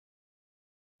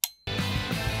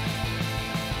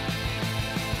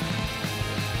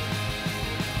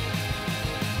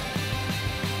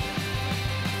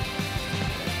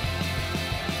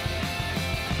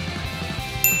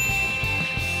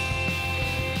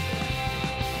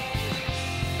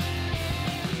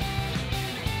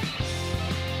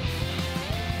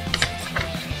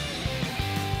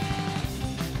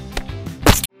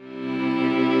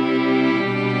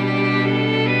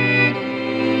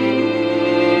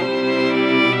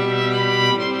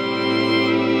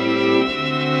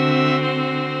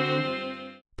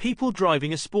People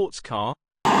driving a sports car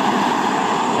and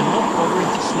not bothering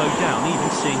to slow down even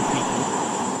seeing people.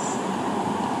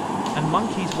 And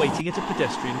monkeys waiting at a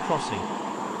pedestrian crossing.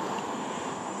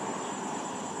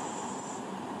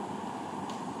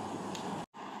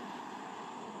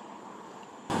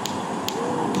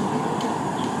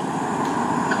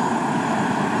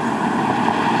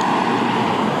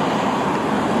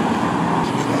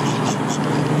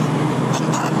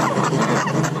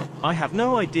 I have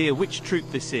no idea which troop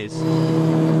this is.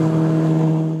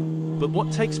 But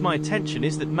what takes my attention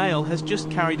is that male has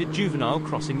just carried a juvenile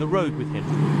crossing the road with him.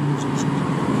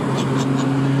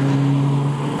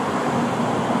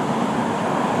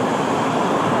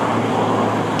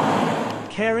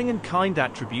 Caring and kind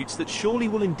attributes that surely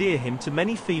will endear him to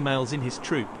many females in his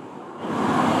troop.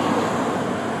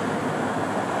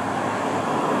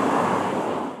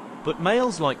 But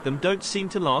males like them don't seem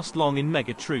to last long in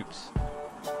mega troops.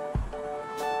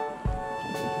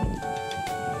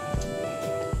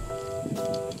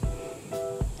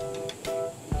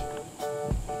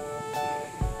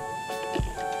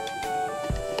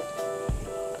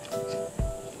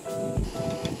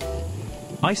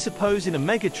 I suppose in a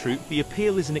mega troop the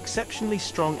appeal is an exceptionally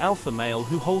strong alpha male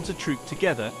who holds a troop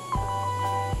together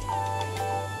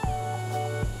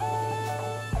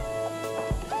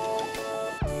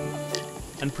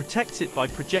and protects it by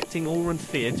projecting awe and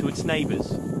fear to its neighbors.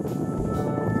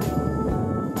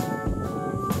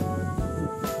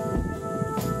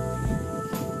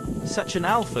 Such an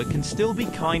alpha can still be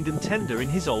kind and tender in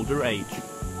his older age.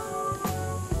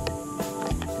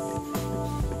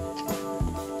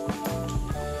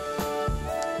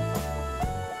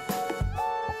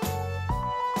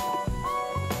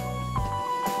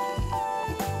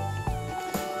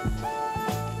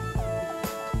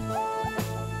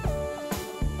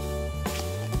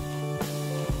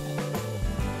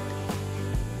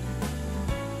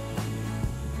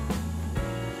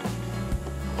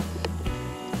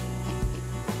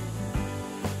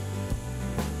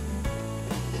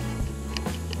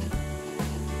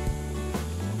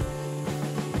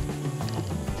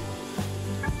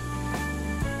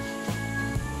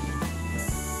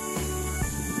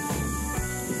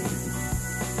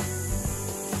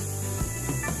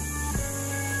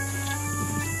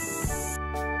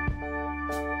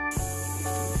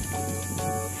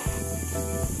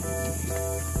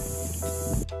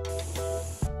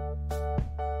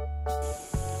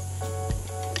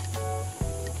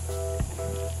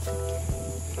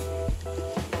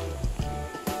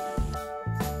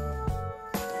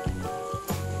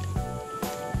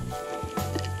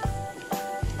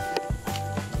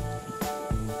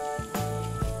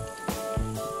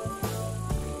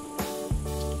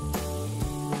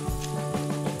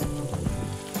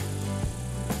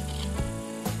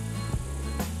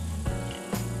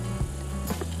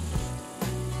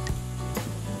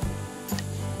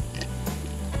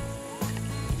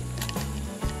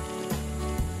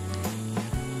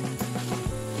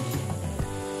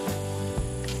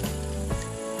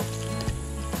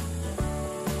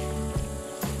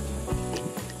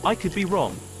 I could be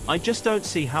wrong, I just don't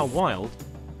see how Wild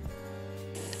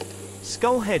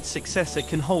Skullhead's successor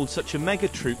can hold such a mega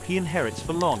troop he inherits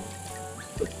for long.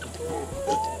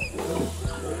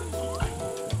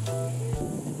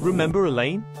 Remember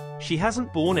Elaine? She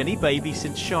hasn't borne any baby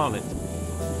since Charlotte.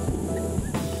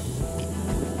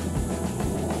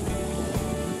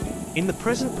 In the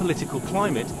present political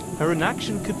climate, her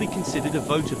inaction could be considered a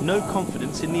vote of no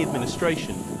confidence in the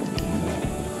administration.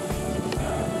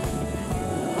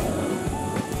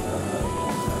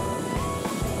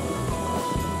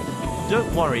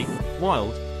 Don't worry,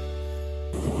 Wild.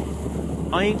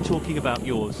 I ain't talking about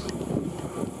yours.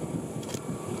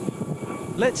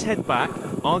 Let's head back,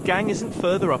 our gang isn't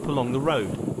further up along the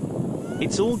road.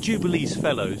 It's all Jubilee's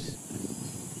fellows.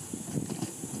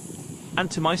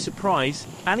 And to my surprise,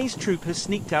 Annie's troop has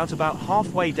sneaked out about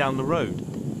halfway down the road.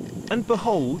 And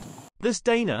behold, there's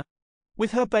Dana,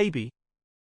 with her baby.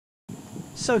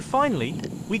 So finally,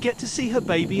 we get to see her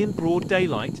baby in broad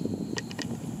daylight.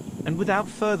 And without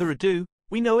further ado,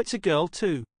 we know it's a girl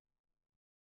too.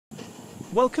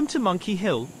 Welcome to Monkey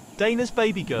Hill, Dana's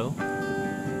baby girl.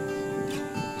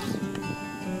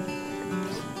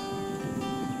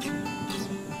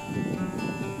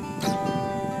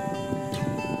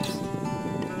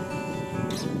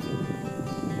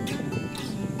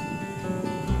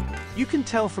 You can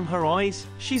tell from her eyes,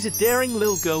 she's a daring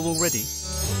little girl already.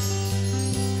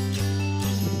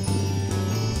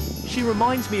 She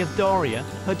reminds me of Daria,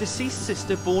 her deceased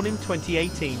sister born in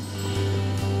 2018.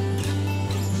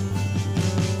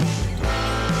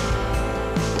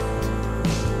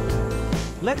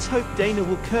 Let's hope Dana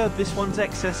will curb this one's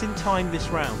excess in time this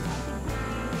round.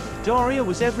 Daria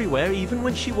was everywhere even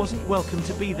when she wasn't welcome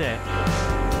to be there.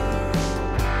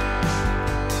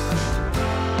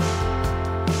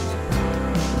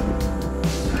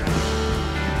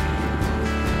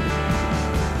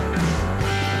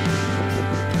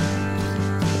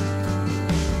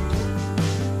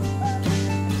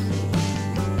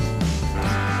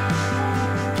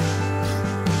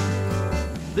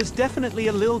 There's definitely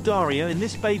a Lil Daria in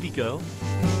this baby girl.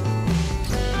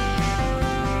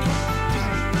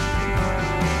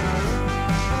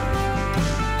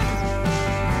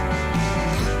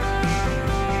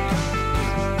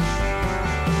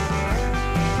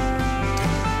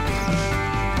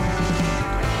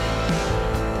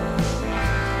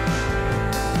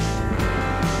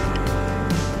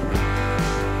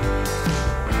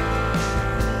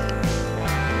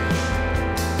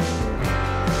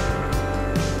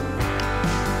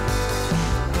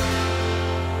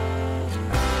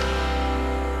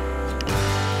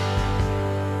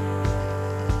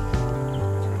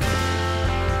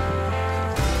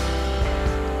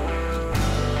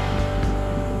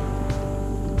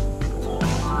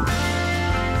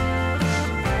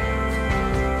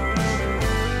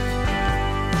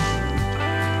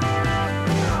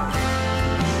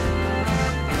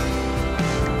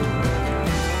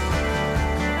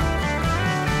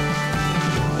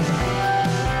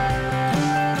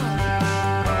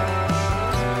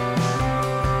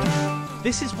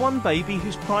 This is one baby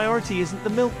whose priority isn't the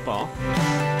milk bar.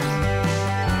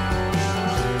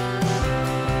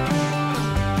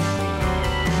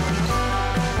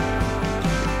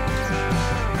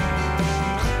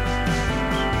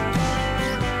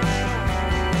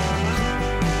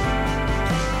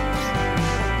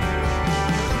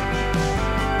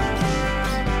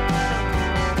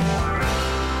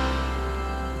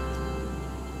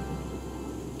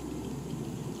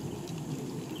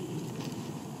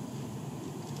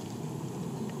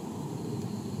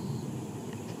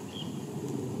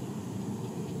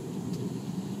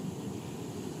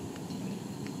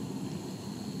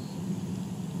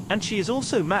 And she is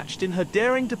also matched in her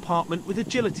daring department with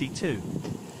agility too.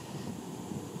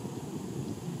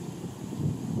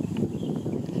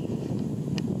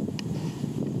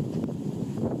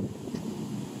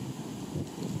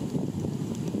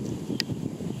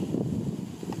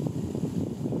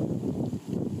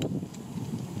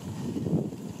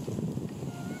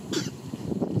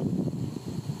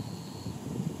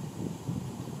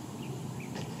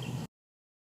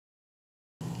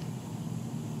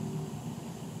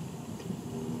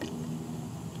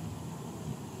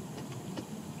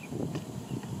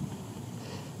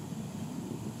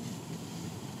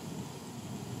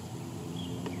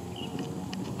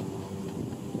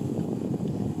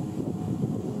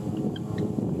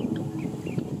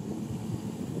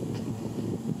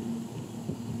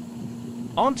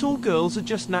 Aren't all girls are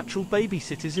just natural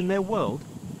babysitters in their world?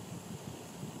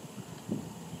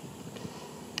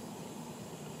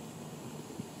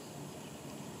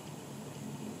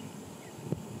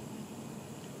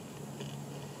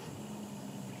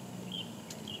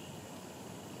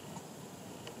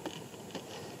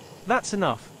 That's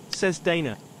enough, says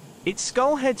Dana. It's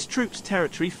Skullhead's troops'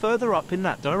 territory further up in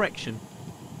that direction.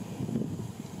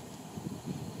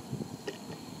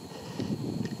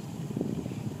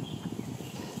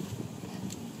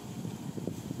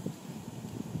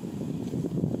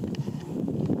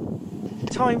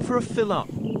 Time for a fill-up.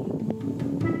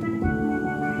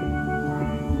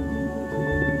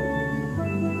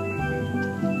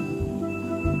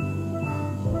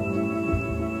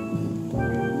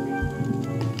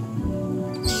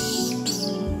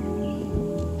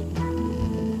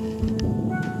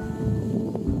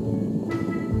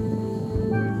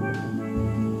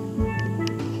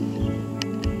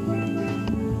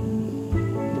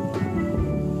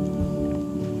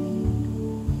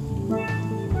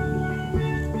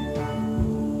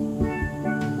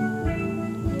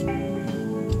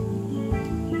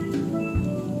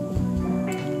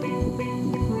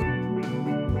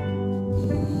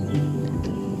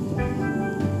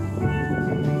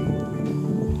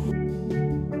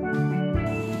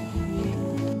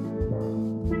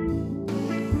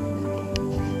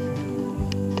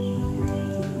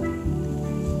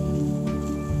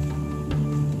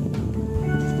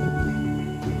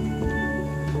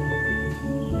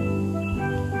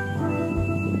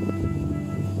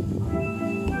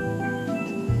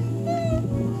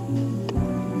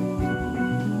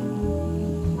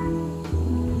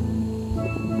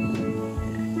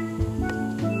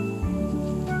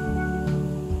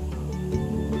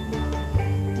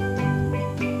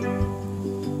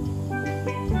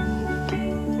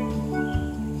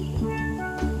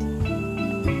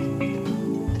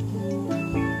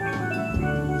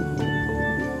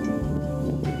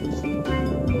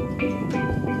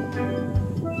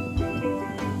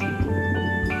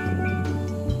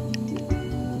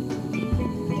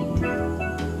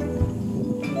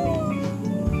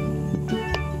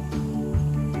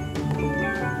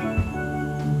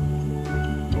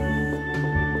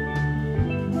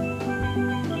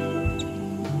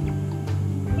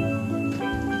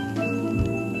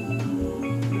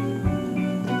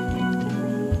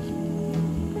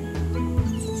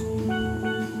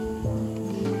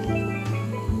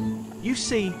 You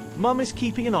see, Mum is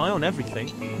keeping an eye on everything.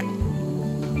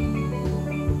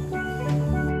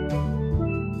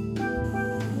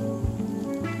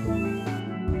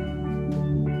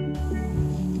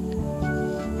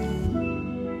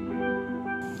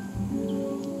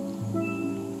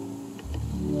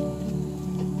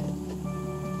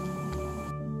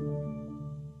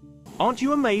 Aren't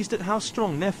you amazed at how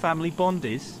strong their family bond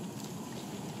is?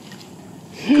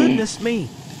 Goodness me,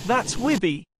 that's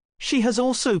Wibby. She has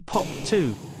also popped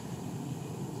too.